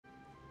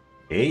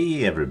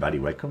Hey everybody,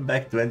 welcome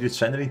back to Andrew's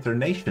Channel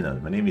International.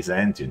 My name is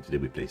Andrew and today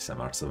we play some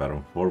Hearts of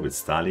Iron 4 with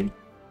Stalin.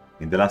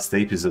 In the last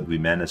episode we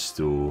managed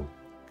to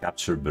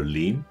capture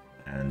Berlin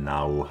and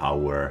now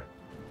our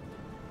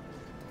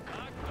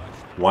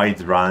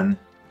wide run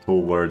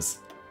towards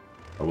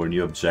our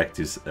new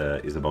objectives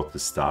is about to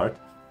start.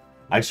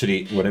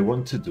 Actually, what I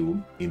want to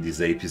do in this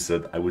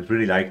episode, I would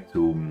really like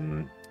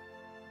to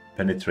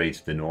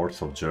penetrate the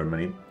north of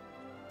Germany,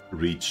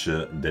 reach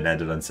the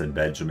Netherlands and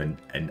Belgium,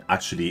 and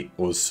actually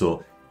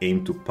also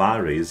aim to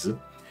Paris.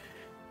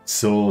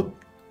 So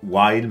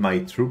while my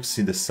troops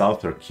in the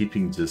south are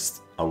keeping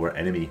just our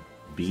enemy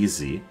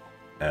busy,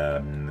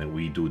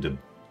 we do the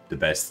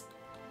best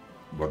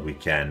what we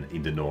can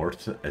in the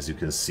north. As you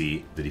can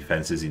see, the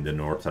defenses in the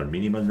north are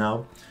minimal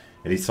now,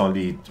 and it's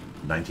only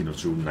 19th of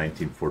June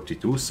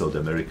 1942, so the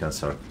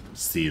Americans are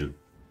still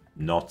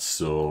not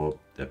so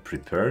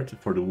prepared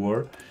for the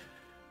war.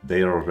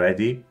 They are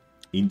already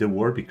in the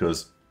war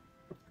because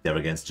they're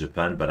against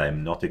Japan, but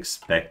I'm not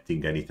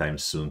expecting anytime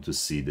soon to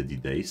see the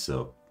D-Day,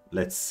 so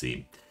let's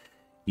see.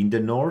 In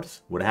the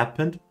north, what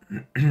happened,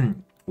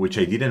 which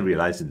I didn't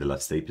realize in the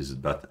last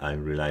episode, but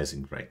I'm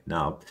realizing right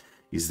now,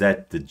 is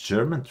that the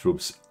German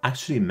troops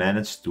actually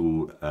managed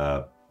to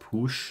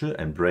push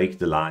and break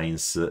the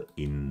lines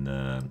in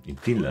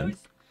Finland.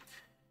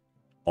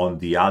 On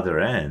the other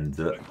hand,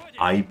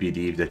 I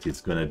believe that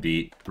it's going to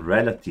be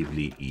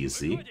relatively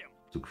easy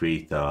to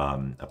create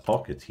a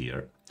pocket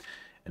here,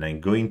 and I'm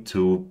going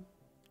to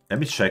let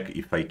me check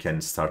if I can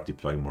start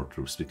deploying more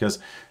troops, because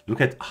look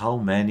at how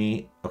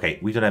many. Okay,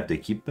 we don't have the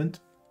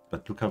equipment,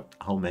 but look at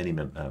how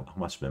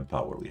much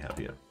manpower we have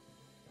here.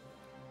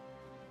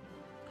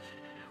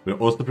 We're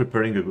also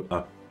preparing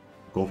a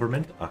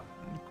government, a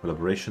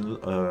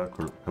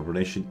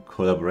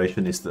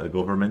collaborationist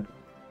government.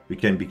 We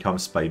can become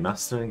spy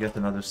master and get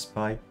another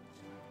spy.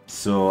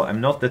 So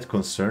I'm not that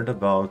concerned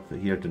about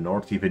here the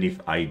north, even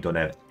if I don't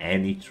have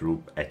any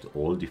troop at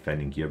all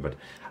defending here, but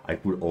I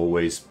could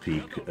always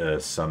pick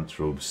some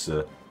troops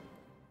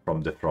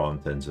from the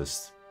front and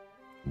just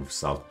move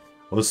south.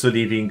 Also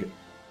leaving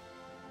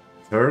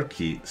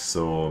Turkey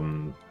so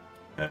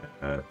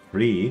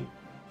free,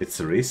 it's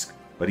a risk,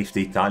 but if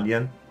the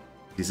Italian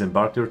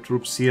disembark their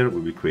troops here, we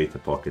will create a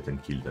pocket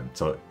and kill them.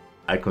 So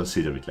I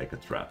consider it like a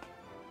trap.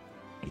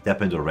 It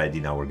happened already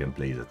in our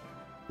gameplay that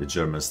the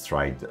Germans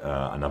tried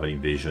another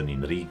invasion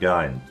in Riga,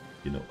 and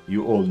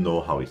you all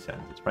know how it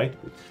ended, right?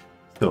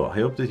 So I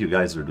hope that you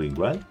guys are doing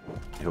well.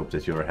 I hope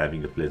that you're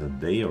having a pleasant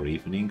day or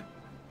evening,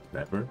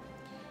 whatever.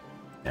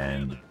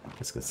 And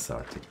let's get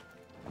started.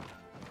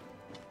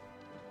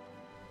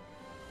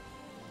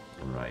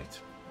 Alright.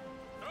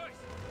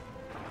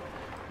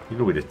 We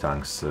go with the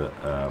tanks.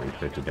 We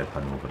try to get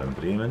Hanover and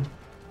Bremen.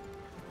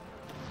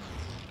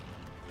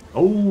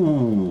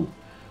 Oh!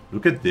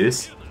 Look at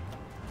this.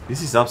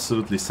 This is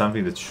absolutely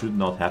something that should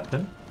not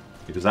happen,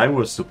 because I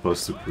was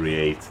supposed to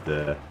create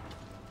the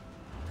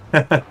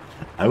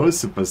I was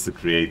supposed to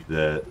create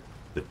the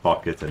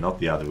pocket and not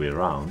the other way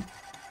around.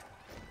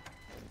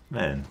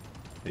 Man,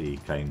 they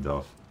tricked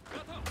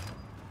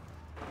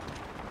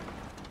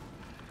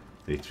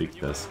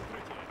us.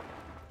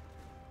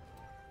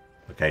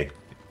 Okay. It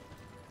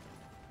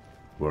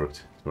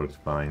worked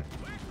fine.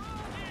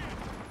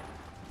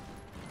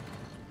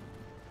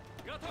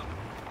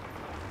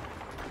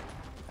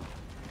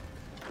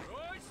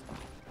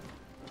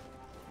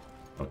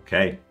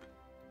 Okay,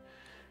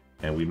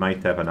 and we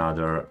might have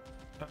another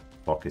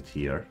pocket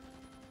here.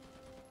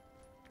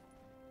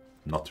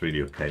 Not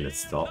really. Okay,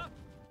 let's stop.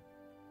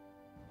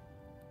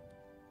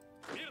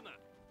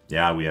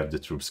 Yeah, we have the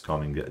troops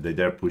coming.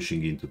 They're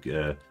pushing into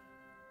Kiev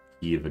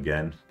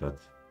again, but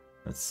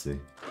let's see.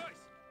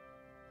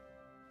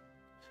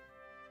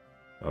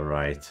 All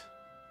right,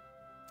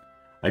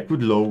 I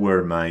could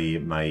lower my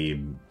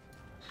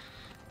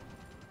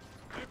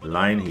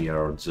line here,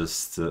 or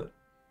just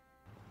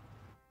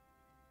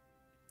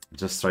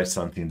try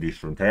something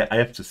different. I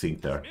have to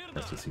think there.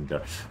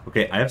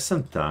 Okay, I have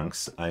some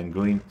tanks. I'm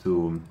going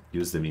to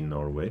use them in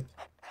Norway.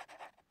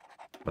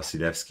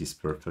 Vasilevsky is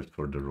perfect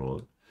for the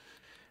role.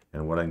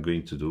 And what I'm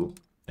going to do,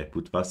 I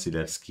put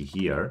Vasilevsky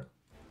here.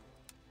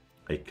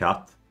 I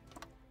cut.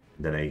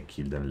 Then I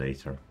kill them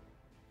later.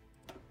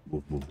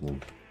 Move, move,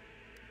 move.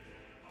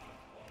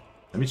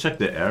 Let me check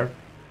the air.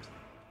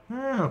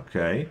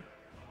 Okay.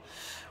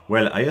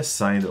 Well, I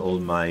assigned all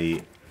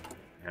my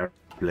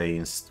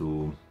airplanes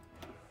to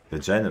the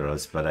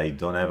generals, but I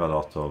don't have a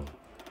lot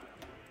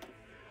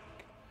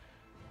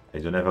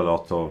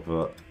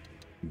of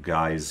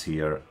guys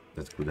here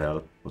that could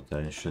help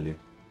potentially.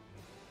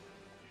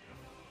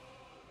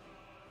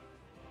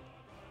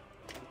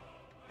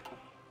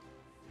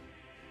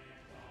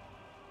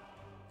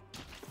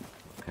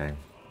 Okay.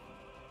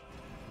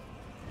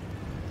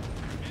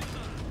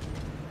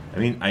 I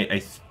mean, I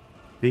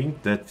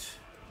think that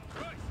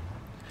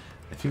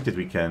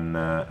we can.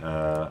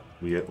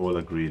 We all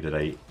agree that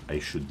I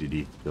should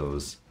delete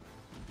those.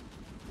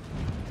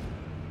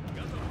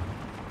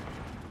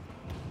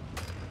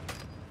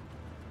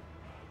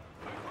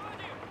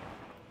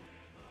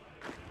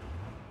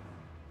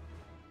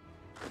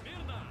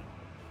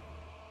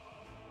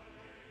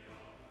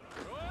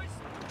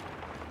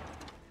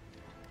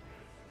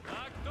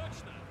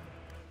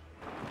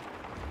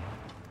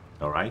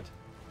 Alright.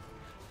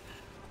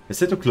 I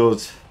said to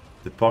close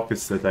the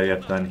pockets that I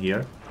have done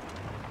here.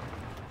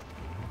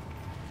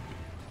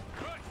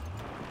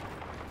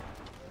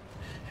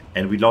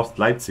 And we lost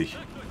Leipzig,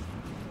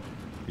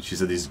 which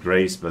is a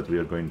disgrace, but we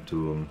are going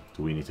to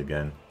win it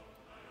again.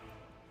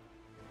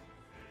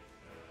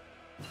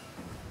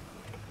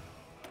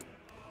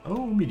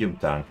 Oh, medium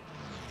tank.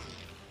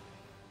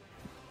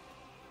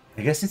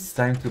 I guess it's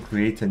time to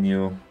create a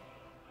new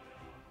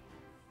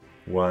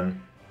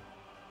one.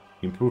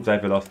 Improved high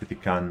velocity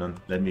cannon.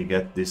 Let me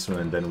get this one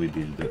and then we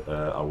build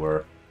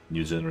our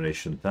new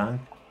generation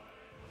tank.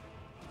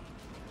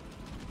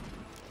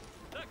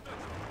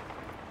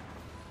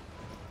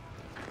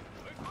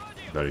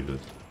 Very good.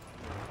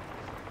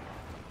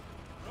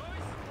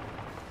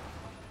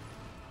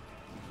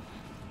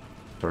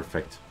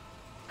 Perfect.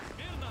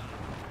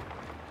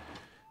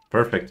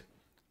 Perfect.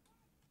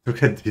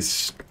 Look at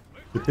this.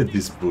 Look at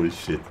this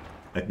bullshit.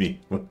 I mean,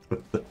 what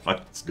the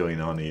fuck is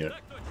going on here?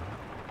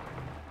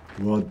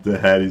 What the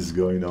hell is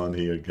going on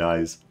here,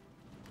 guys?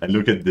 And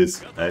look at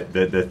this.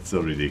 That's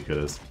so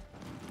ridiculous.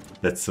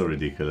 That's so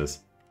ridiculous.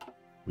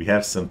 We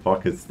have some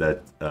pockets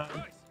that...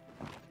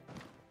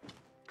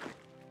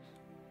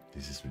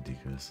 This is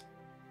ridiculous.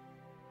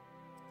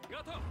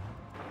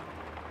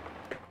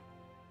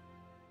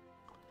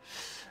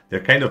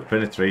 They're kind of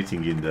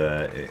penetrating in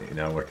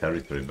our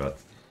territory, but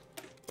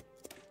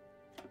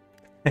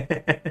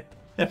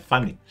they're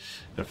funny.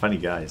 They're funny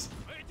guys.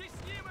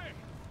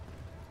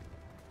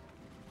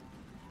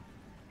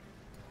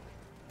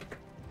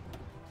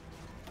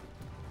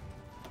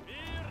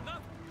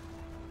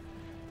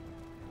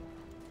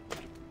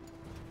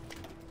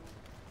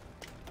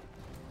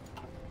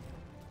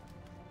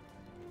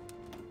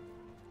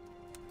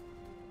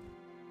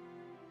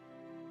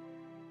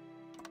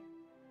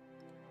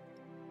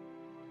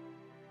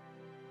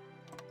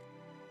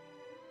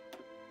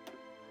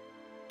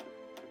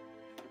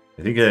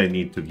 I think I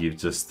need to give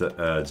just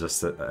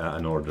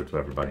an order to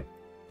everybody.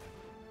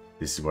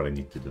 This is what I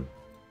need to do.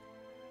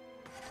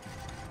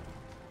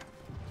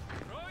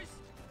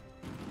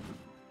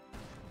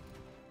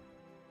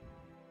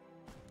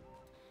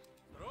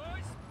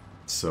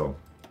 So,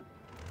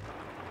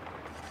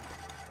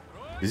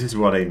 this is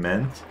what I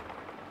meant.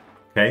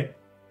 Okay,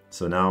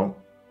 so now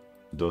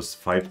those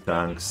 5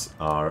 tanks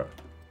are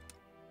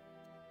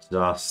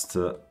just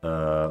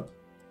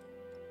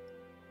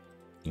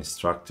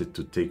instructed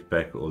to take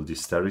back all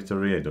this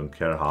territory. I don't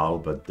care how,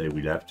 but they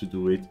will have to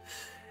do it.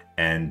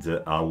 And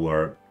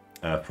our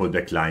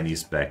fallback line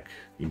is back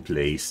in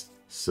place,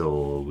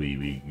 so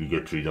we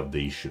get rid of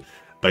the issue.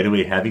 By the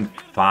way, having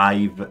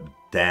 5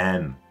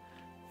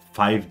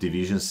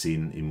 divisions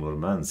in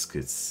Murmansk,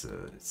 it's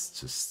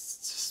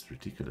just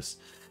ridiculous,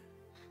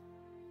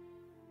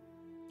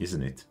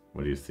 isn't it?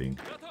 What do you think?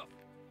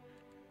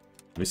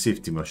 Let me see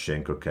if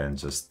Timoshenko can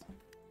just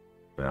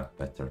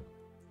better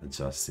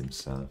adjust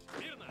himself.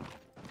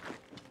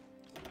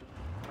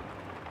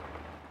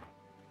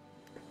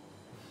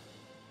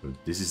 Good.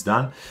 This is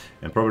done,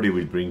 and probably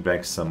we'll bring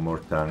back some more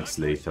tanks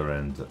later.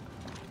 And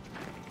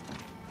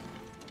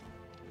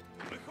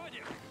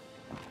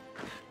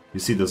you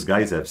see, those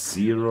guys have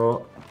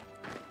zero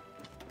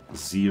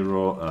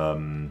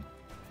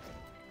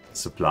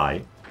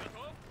supply.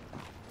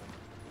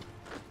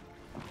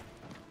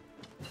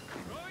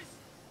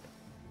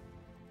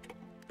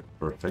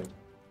 Perfect.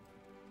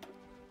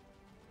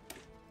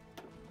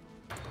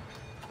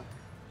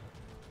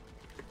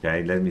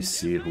 Okay, let me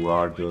see, who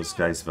are those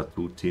guys?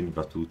 Vatutin.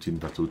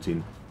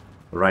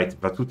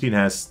 Right, Vatutin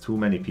has too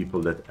many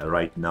people that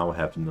right now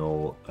have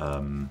no...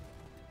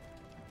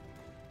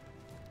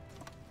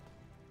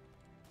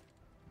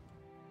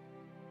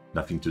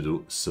 nothing to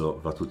do,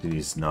 so Vatutin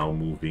is now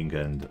moving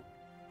and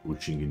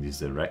pushing in this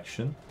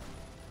direction.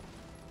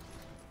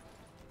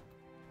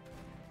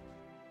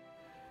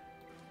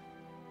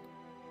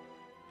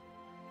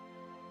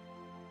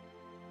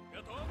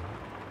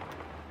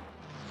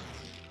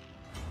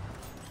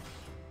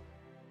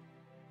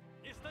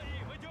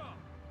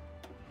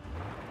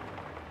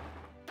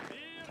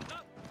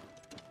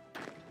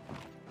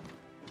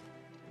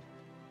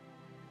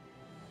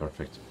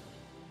 Perfect.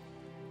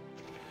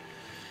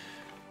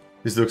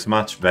 This looks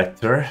much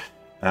better.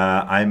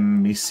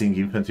 I'm missing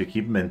infantry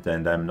equipment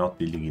and I'm not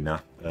building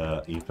enough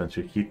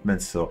infantry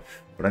equipment, so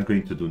what I'm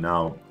going to do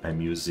now, I'm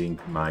using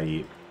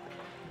my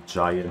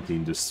giant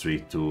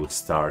industry to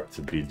start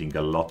building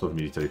a lot of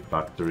military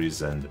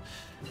factories, and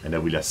I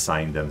will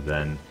assign them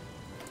then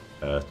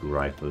to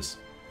rifles.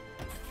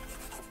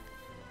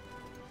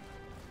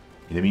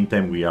 In the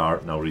meantime, we are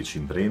now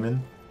reaching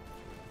Bremen.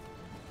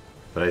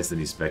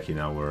 Dresden is back in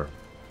our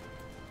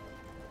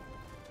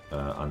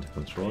under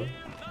control.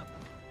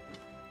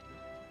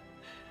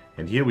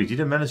 And here we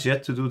didn't manage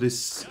yet to do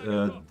this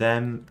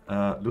damn...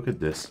 look at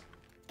this.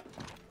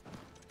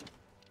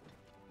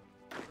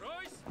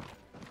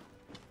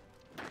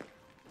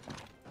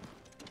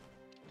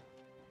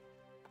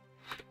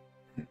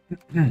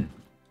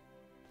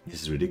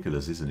 This is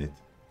ridiculous, isn't it?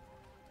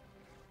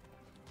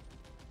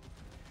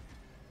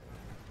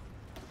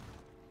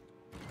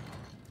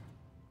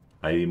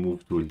 I I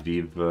moved to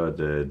Lviv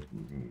the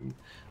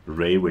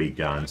railway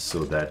guns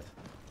so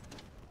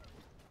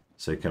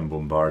I can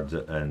bombard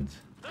and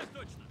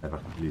have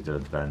a little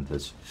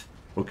advantage.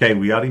 Okay,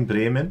 we are in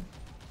Bremen,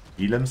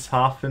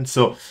 Wilhelmshaven.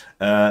 So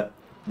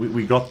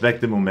we got back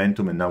the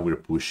momentum and now we're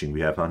pushing.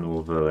 We have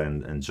Hanover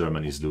and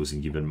Germany is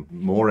losing even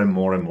more and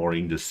more and more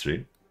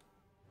industry.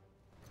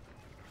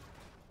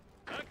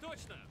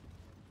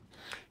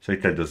 So I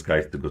tell those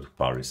guys to go to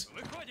Paris.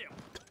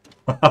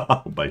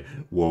 By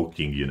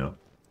walking, you know.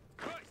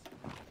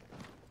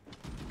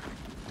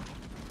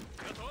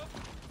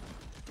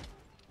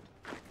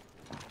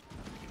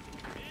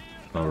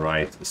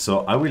 Alright,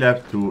 so I will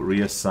have to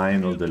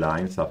reassign all the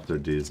lines after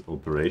this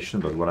operation,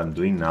 but what I'm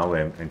doing now,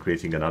 I'm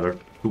creating another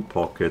 2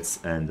 pockets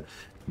and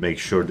make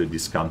sure that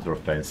this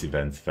counter-offensive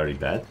ends very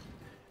bad,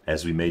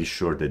 as we made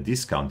sure that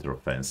this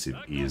counter-offensive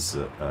is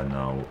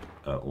now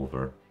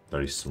over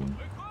very soon.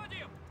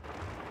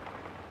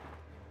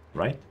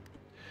 Right?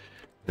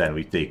 Then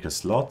we take a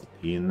slot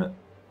in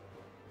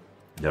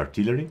the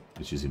artillery,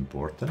 which is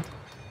important.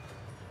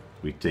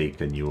 We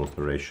take a new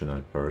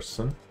operational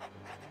person.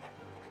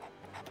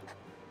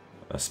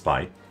 A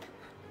spy,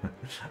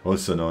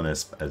 also known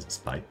as a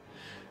spy,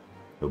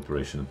 the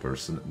operational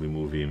person. We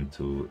move him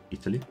to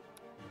Italy.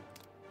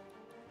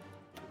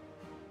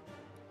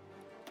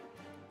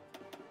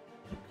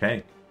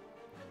 Okay.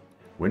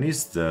 When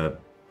is the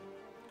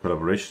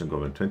collaboration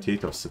going?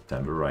 28th of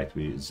September, right?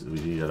 We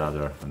need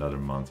another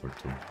month or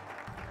 2.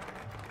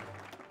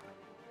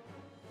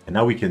 And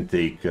now we can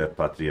take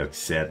Patriarch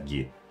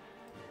Sergei,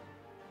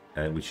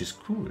 which is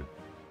cool.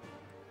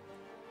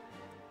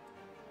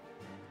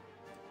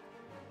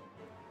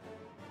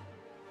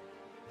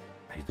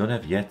 I don't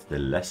have yet the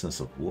lessons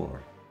of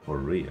war, for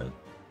real.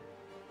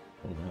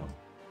 Oh wow.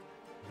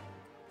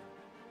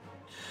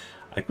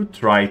 I could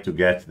try to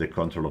get the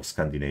control of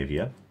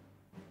Scandinavia.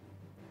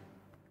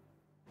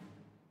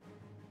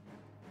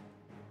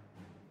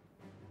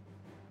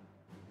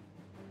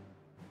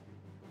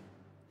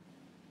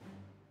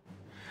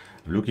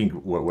 I'm looking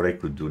what I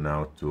could do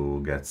now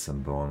to get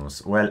some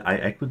bonus. Well,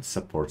 I could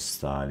support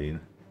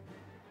Stalin.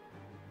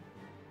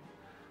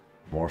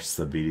 More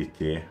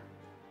stability.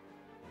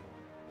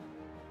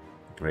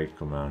 Great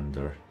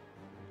commander.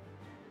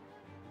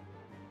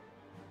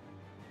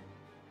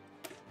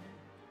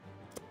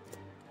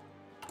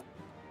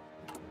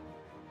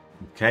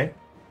 Okay.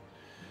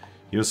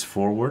 Use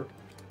forward.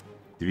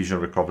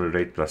 Division recovery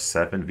rate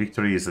 +7.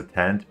 Victory is at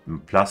hand.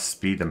 Plus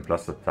speed and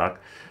plus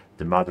attack.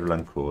 The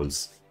motherland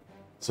calls.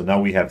 So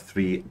now we have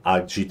 3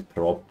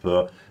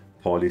 agit-prop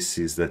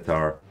policies that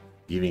are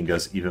giving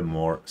us even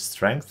more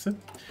strength.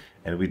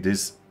 And with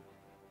this...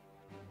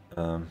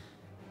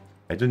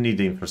 I don't need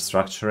the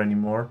infrastructure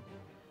anymore.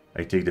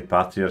 I take the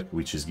Patriarch,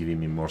 which is giving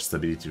me more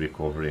stability,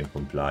 recovery, and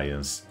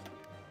compliance.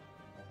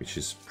 Which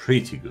is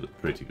pretty good,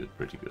 pretty good,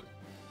 pretty good.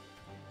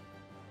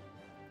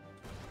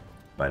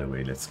 By the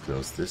way, let's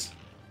close this.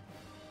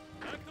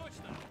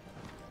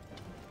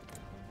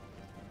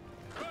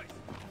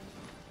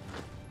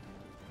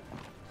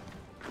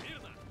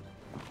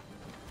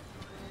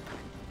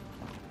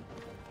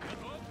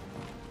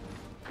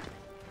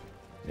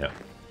 Yeah.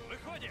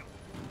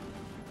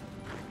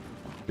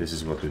 This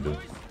is what we do.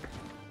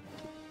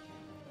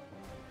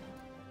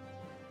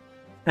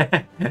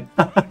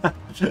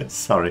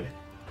 Sorry.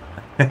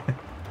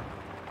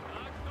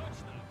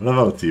 What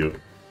about you?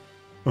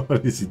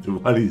 What is he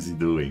doing? What is he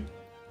doing?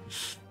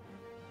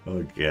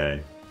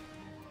 Okay.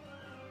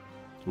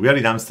 We are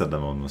in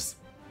Amsterdam almost.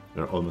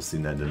 We're almost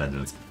in the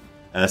Netherlands.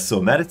 So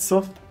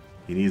Meretsov,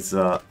 he needs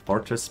a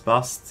Fortress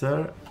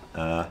Buster,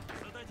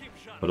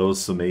 but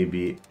also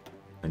maybe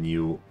a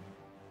new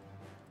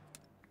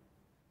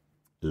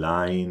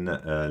line.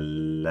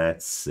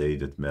 Let's say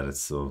that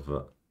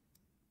Meretsov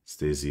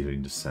stays here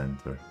in the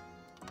center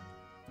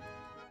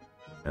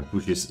and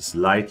pushes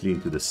slightly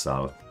into the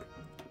south.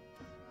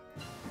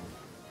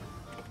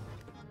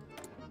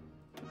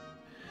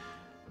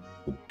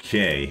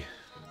 Okay.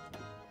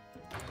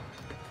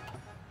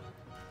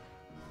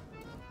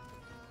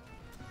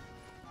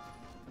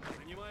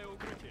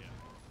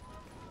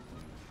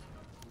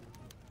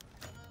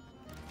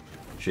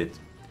 Shit.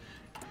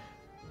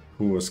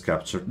 Who was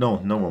captured? No,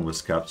 no one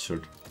was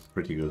captured.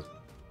 Pretty good.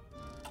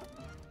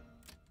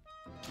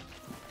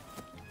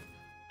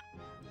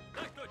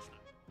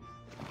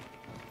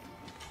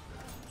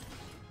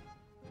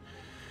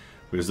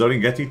 We're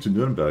starting getting to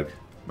Nuremberg,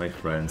 my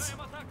friends.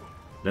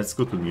 Let's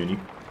go to Munich,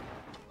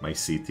 my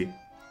city.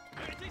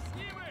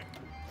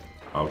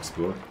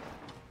 Augsburg.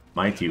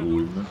 Mighty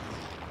Ulm.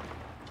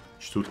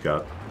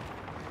 Stuttgart.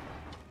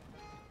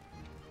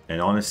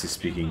 And honestly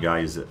speaking,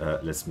 guys,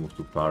 let's move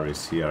to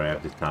Paris. Here I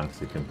have the tanks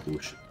that can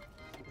push.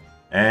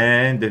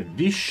 And the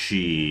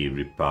Vichy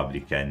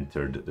Republic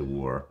entered the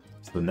war.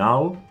 So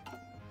now,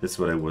 that's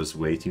what I was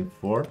waiting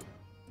for.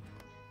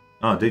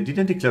 Oh, they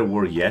didn't declare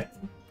war yet.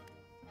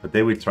 But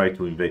they will try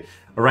to invade.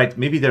 Alright,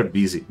 maybe they're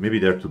busy. Maybe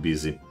they're too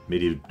busy.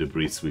 Maybe the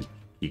Brits will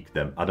kick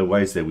them.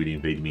 Otherwise, they will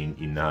invade me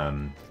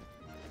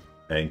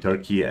in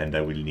Turkey, and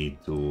I will need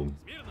to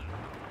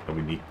And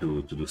we need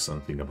to do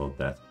something about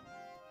that.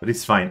 But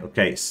it's fine.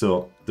 Okay,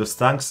 so those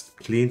tanks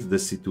cleaned the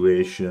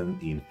situation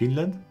in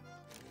Finland.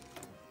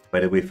 By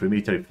the way, for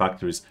military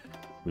factories,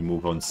 we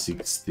move on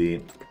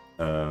 60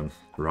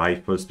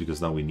 rifles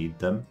because now we need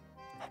them.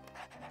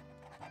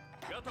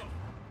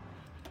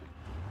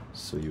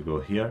 So you go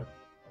here.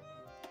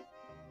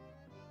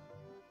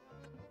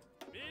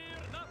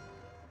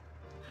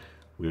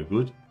 We're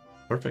good.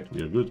 Perfect,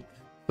 we're good.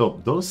 So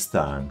those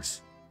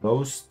tanks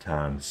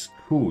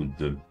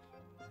could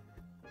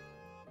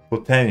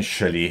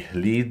potentially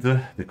lead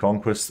the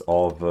conquest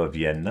of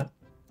Vienna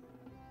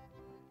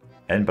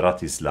and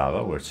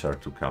Bratislava, which are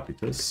two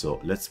capitals. So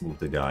let's move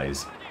the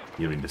guys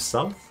here in the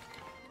south.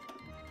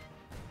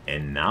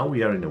 And now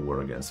we are in a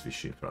war against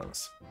Vichy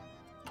France.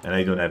 And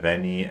I don't have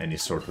any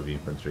sort of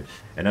infantry.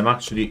 And I'm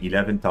actually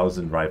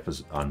 11,000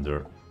 rifles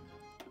under.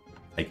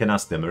 I can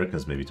ask the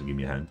Americans maybe to give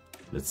me a hand.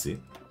 Let's see.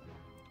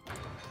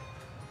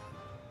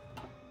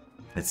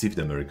 Let's see if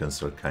the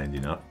Americans are kind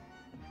enough.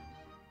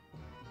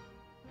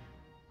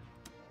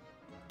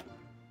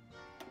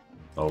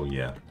 Oh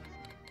yeah.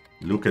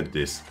 Look at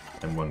this.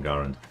 M1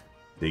 Garand.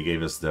 They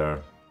gave us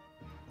their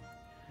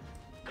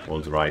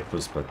old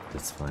rifles, but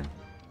that's fine.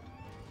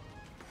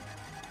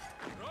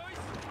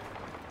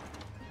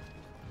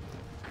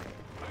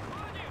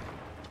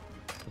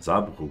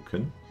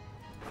 Saarbrücken.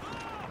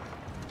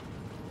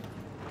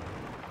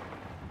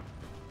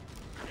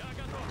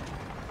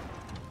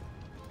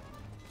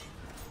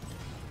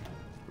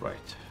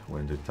 Right,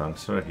 when the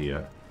tanks are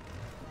here,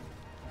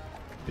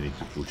 we need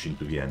to push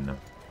into Vienna.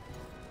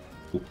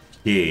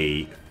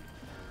 Okay.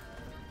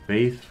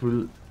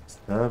 Faithful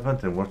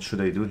servant, and what should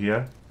I do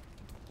here?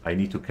 I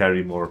need to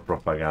carry more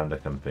propaganda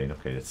campaign.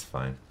 Okay, that's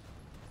fine.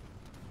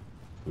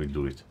 We'll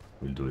do it.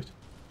 We'll do it.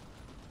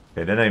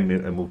 Okay, then I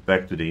move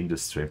back to the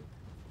industry.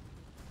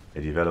 I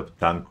develop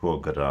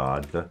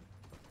Tankograd.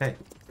 Okay,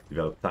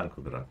 develop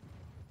Tankograd.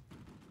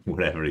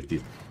 Whatever it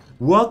is.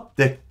 What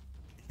the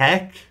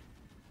heck?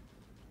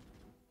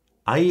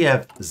 I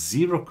have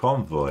 0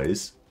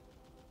 convoys.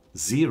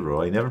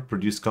 0. I never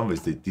produced convoys.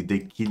 Did they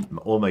kill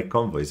all my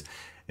convoys?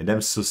 And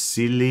I'm so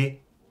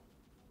silly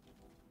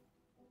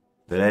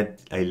that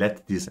I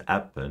let this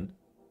happen.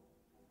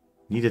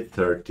 Needed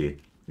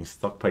 30. In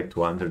stockpile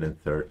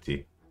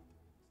 230.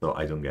 So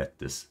I don't get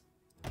this.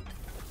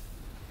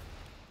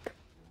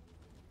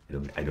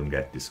 I don't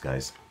get this,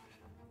 guys.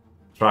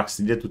 Trucks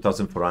needed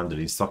 2,400.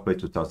 In stockpile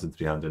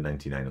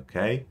 2,399.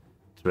 Okay.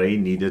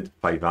 Train needed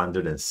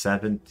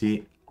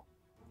 570.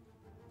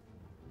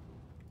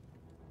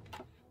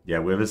 Yeah,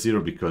 we have a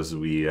 0 because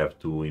we have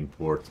to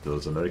import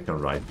those American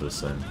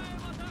rifles and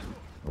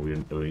we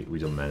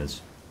don't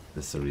manage.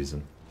 That's the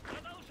reason.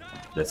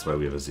 That's why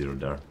we have a 0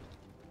 there.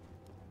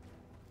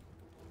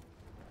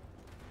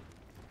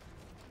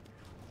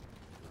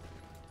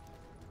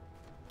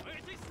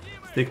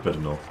 Take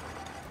Brno.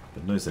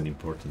 Brno is an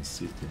important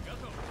city.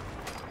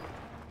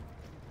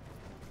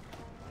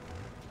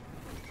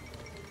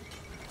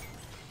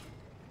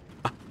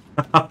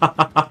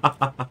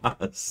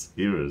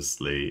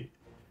 Seriously?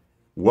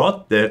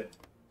 What the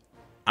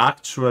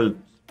actual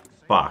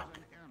fuck?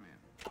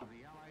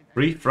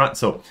 Free France.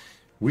 So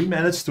we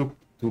managed to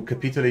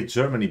capitulate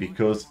Germany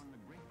because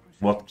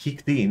what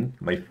kicked in,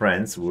 my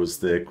friends, was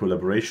the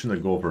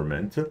collaborational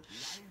government.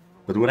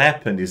 But what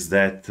happened is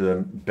that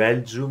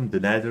Belgium, the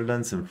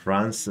Netherlands, and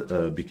France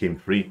became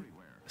free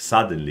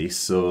suddenly.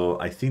 So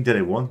I think that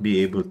I won't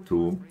be able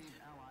to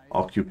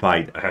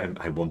occupy.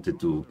 I wanted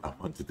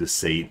to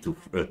say to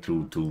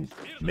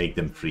make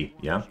them free.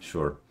 Yeah,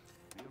 sure.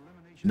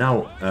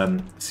 Now,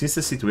 since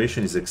the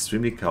situation is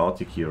extremely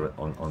chaotic here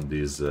on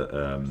this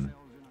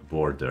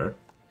border,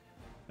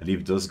 I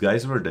leave those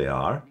guys where they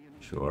are,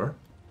 sure.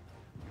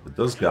 But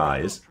those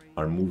guys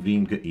are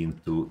moving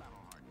into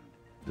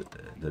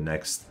the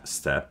next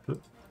step,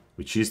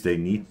 which is they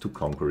need to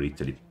conquer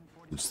Italy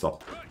to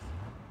stop.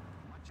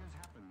 Much has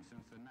happened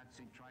since the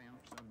Nazi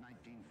triumphs of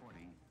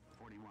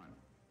 1940-41.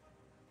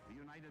 The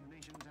United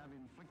Nations have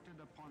inflicted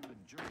upon the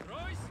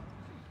Germans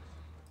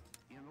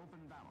in open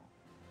battle,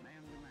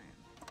 man to man.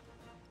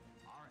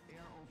 Our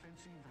air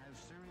offensive has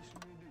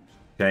seriously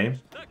reduced. Okay,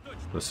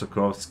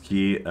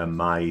 Sokovsky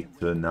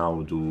might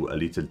now do a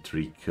little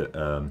trick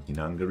in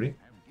Hungary.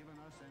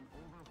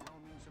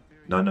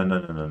 No,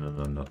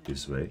 not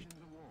this way.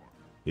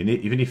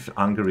 Even if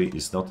Hungary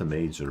is not a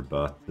major,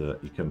 but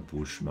he can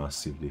push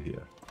massively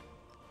here.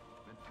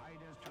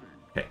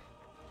 Okay.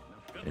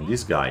 And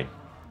this guy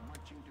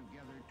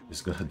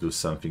is gonna do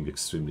something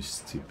extremely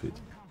stupid.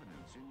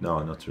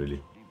 No, not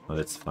really. No,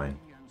 that's fine.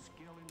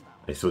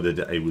 I thought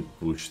that I would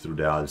push through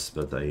the Alps,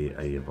 but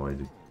I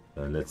avoided.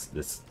 Let's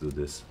do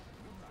this.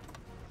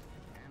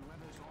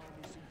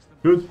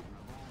 Good.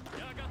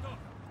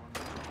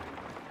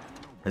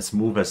 Let's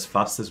move as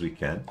fast as we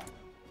can.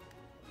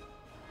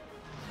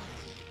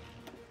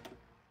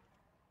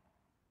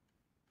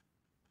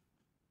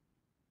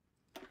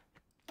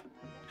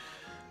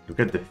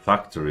 Look at the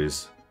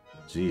factories.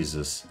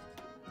 Jesus.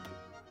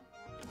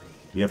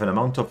 We have an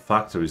amount of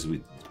factories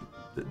with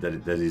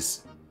that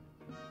is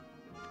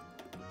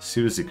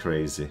Seriously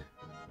crazy.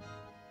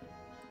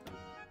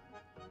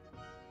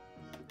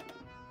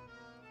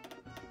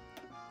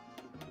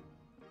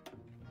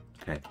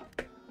 Okay.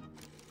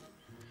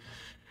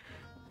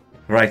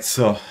 Right,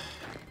 so...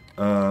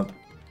 oh,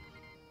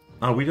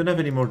 we don't have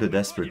any more the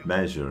desperate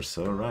measures,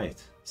 alright.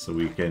 So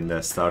we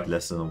can start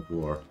lesson of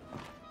war.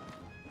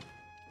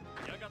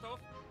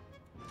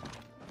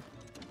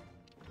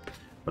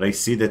 But I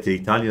see that the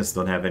Italians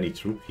don't have any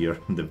troop here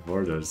on the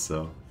border,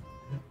 so...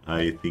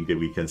 I think that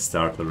we can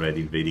start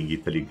already invading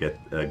Italy,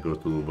 go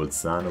to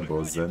Bolzano,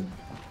 Bozen,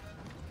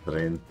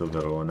 Trento,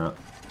 Verona,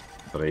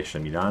 Brescia,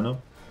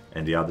 Milano,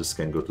 and the others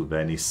can go to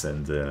Venice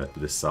and to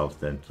the south,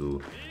 then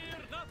to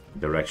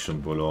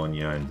direction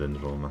Bologna and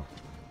then Roma.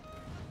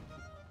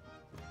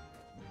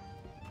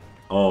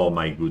 Oh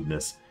my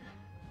goodness.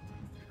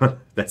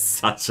 That's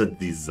such a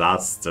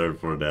disaster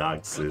for the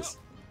Axis.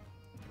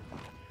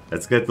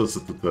 Let's get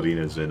also to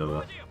Torino and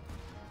Genova.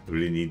 We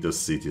really need those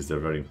cities, they're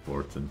very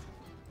important.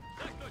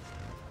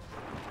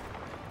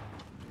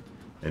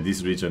 And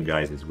this region,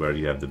 guys, is where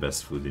you have the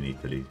best food in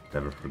Italy.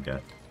 Never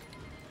forget.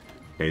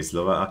 Okay,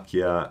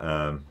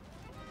 Slovakia.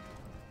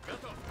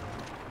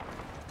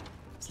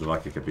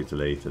 Slovakia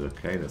capitulated.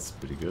 Okay, that's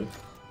pretty good.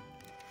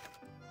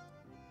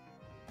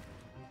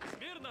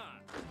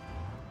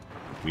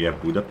 We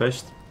have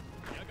Budapest.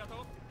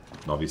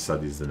 Novi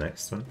Sad is the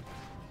next one.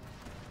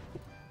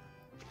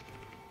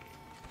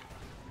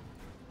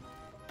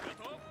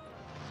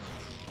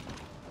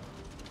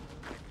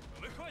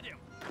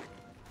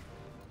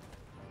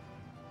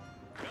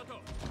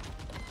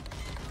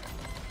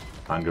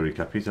 Hungary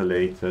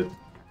capitulated.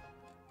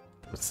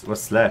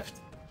 What's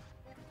left?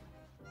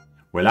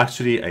 Well,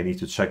 actually, I need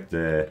to check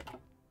the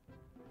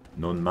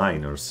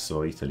non-minors,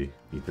 so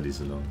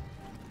Italy's alone.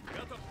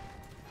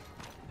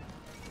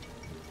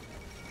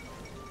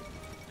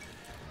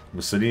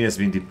 Mussolini has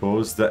been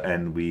deposed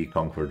and we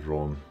conquered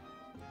Rome.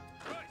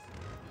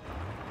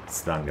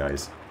 It's done,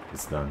 guys.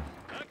 It's done.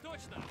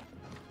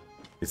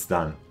 It's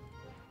done.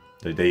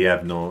 They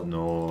have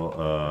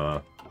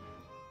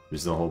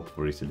there's no hope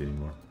for Italy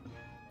anymore.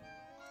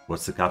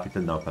 What's the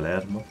capital now?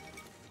 Palermo?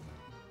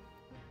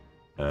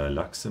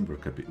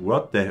 Luxembourg capital.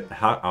 What the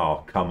heck?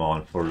 Oh, come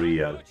on, for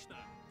real.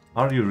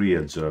 Are you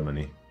real,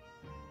 Germany?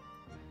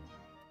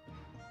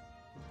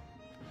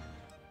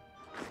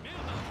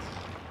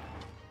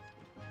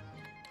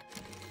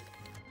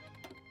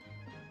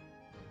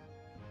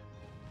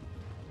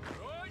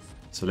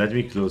 So let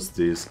me close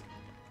this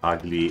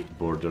ugly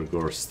border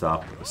gore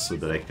stuff so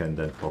that I can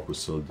then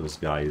focus all those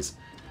guys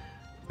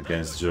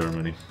against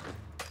Germany.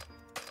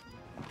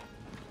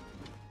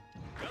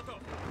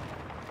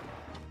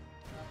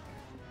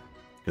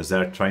 Because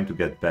they're trying to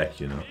get back,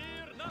 you know.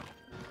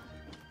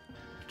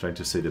 Trying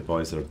to say the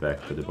boys are back,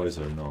 but the boys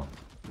are not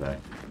back.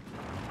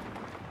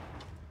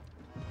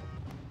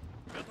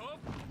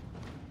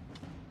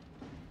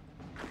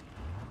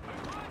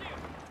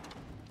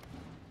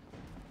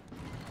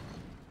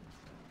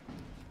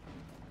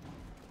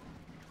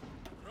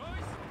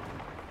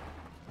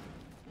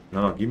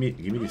 No, give me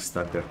this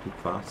stack, they're too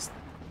fast.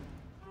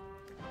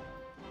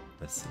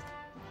 That's it.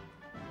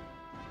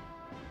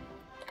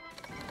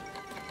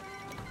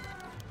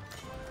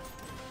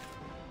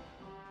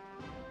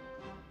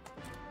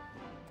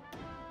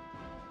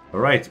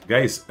 Alright,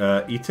 guys,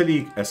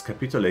 Italy has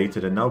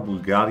capitulated and now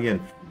Bulgaria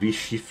and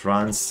Vichy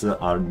France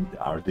are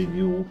the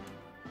new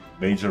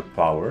major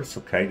powers.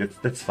 Okay,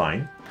 that's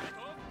fine.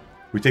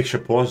 We take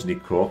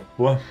Shaposhnikov.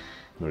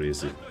 Where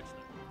is it?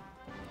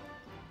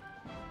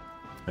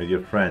 My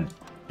dear friend,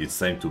 it's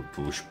time to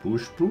push,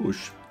 push,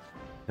 push.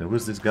 And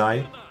who's this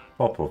guy?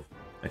 Popov.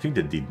 I think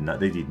they did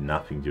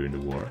nothing during the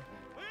war.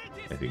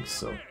 I think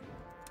so.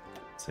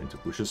 It's time to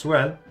push as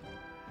well.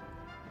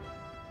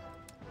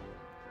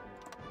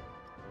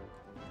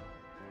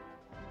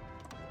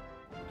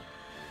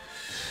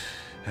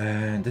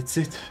 And that's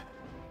it.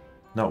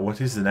 Now,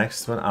 what is the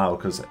next one? Ah,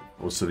 because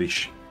also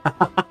Vichy.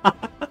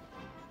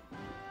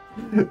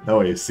 Now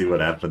I see what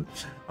happened.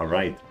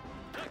 Alright.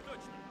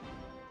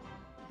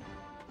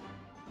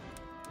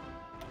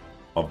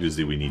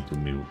 Obviously, we need to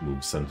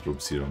move some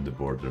troops here on the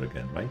border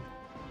again, right?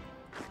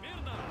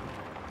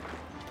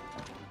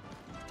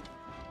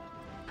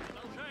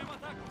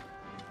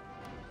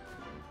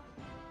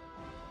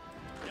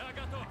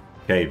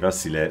 Okay,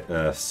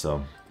 Vasile,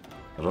 so...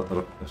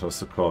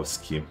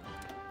 Rosokovsky.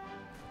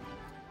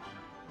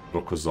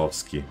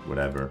 Rokozovsky,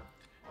 whatever.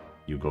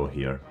 You go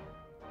here.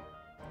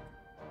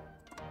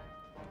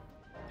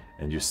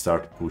 And you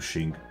start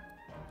pushing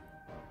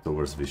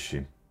towards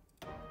Vichy.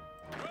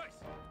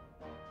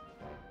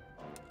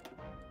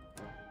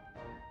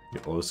 You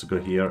also go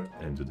here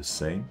and do the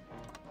same.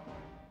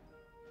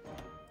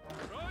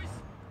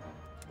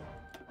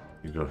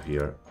 You go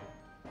here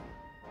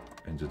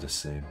and do the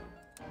same.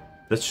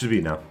 That should be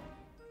enough.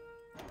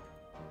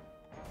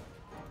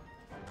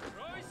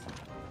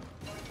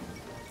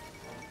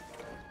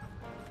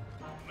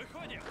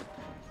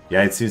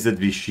 Yeah, it seems that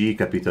Vichy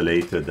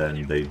capitulated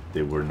and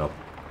they were not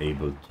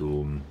able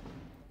to...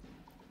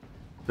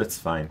 That's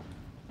fine.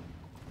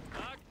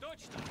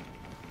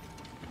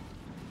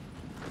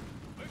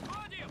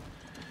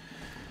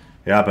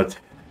 Yeah, but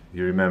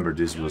you remember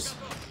this was...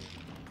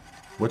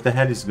 What the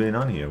hell is going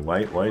on here?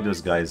 Why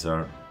those guys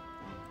are...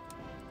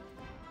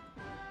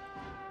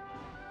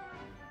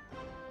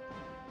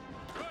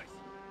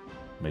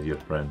 My dear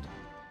friend.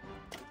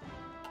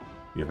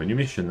 You have a new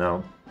mission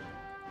now.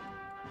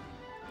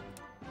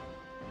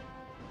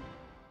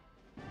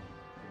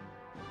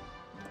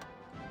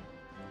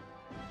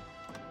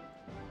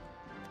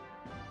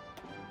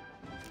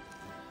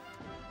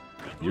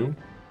 You?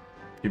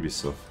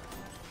 Ubisoft.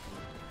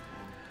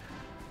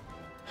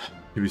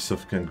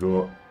 Ubisoft can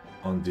go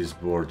on this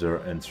border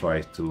and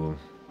try to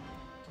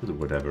do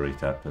whatever it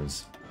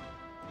happens.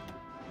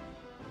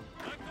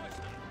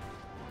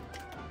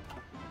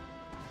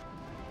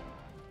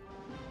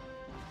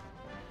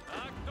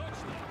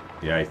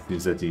 Yeah, it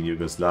seems that in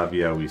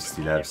Yugoslavia we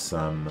still have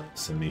some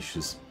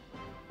issues.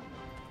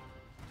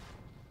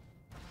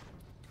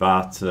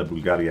 But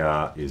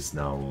Bulgaria is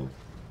now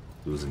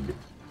losing it.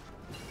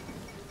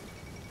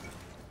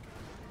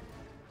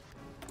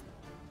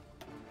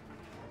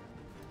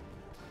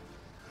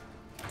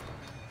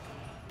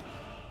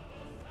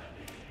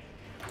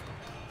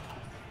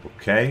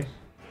 Okay.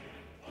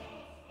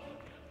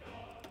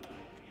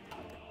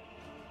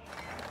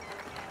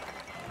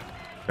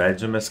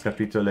 Belgium has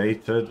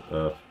capitulated.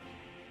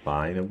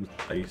 Fine,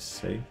 I would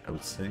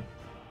say.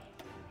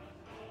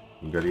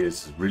 Bulgaria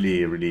is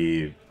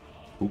really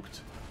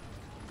hooked.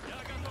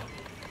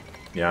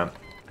 Yeah,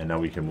 and now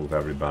we can move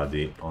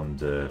everybody on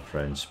the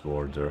French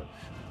border.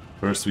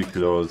 First we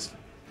close.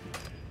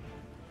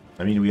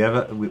 I mean, we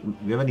have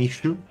an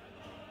issue.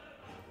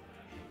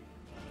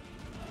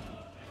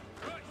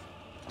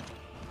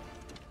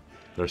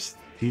 There's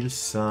still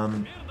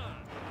some...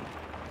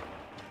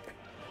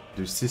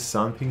 There's still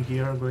something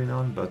here going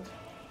on, but...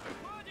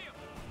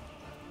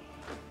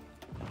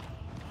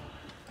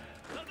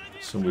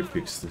 Soon we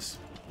fix this.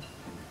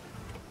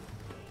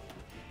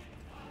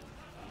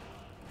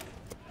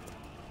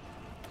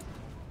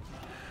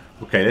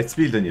 Okay, let's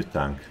build a new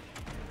tank.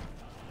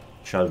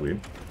 Shall we?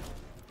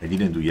 I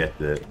didn't do yet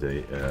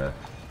the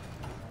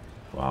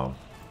wow.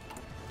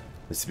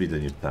 Let's build a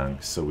new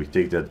tank. So we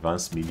take the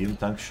advanced medium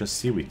tank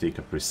chassis, we take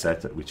a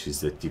preset which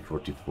is the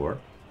T44.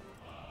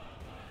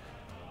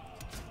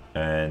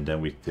 And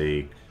then we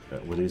take,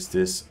 what is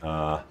this?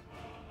 A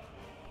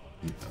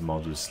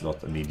module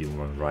slot, a medium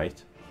one,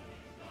 right?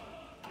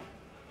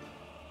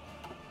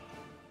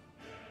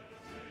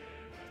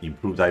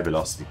 Improved high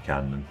velocity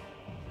cannon.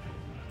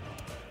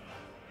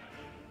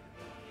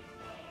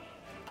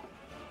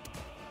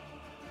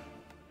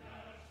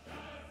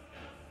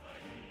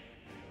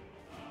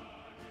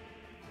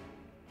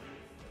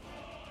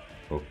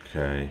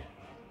 Okay.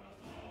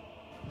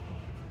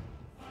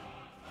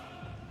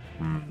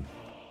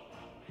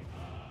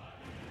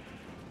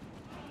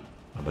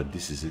 But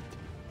this is it.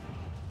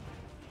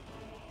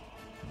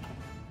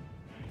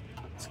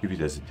 Let's keep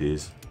it as it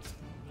is.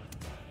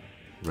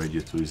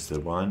 Radio 2 is the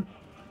one.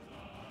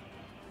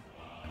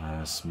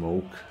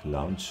 Smoke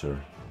launcher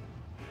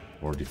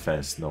or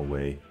defense, no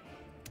way.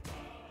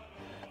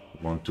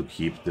 Want to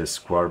keep the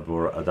square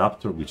bore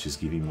adapter, which is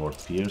giving more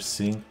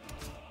piercing,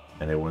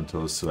 and I want to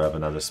also have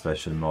another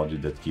special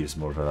module that gives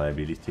more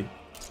reliability.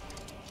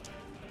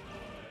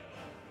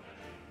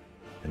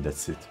 And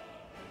that's it.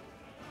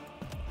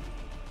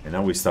 And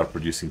now we start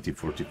producing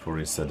T44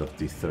 instead of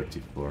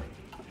T34.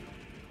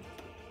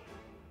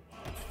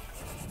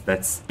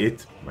 That's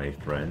it, my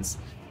friends.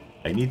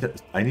 I need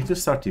to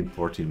start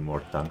importing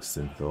more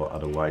tungsten though,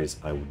 otherwise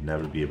I would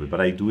never be able. But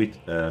I do it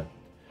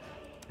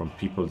from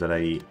people that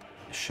I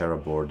share a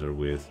border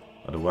with.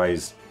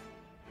 Otherwise,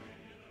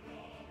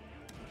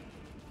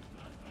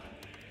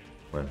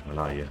 well,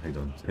 I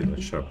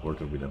don't share a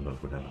border with them,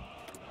 but whatever.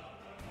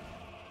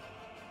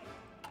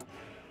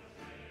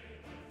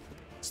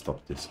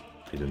 Stop this.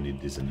 I don't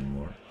need this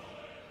anymore.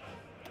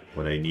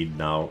 What I need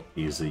now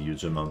is a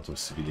huge amount of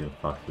civilian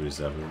factories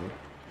everywhere,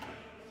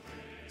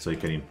 so I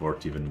can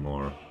import even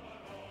more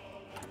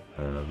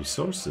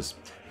resources.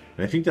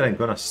 And I think that I'm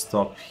gonna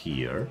stop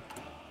here.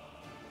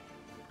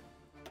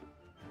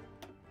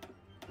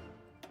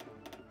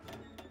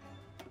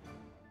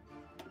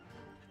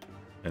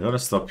 I'm gonna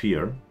stop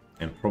here,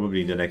 and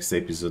probably in the next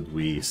episode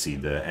we see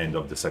the end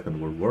of the Second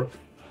World War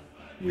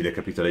with the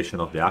capitulation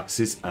of the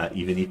Axis,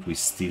 even if we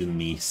still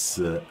miss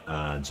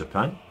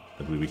Japan,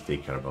 but we will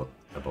take care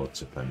about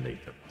Japan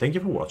later. Thank you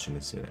for watching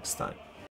and see you next time.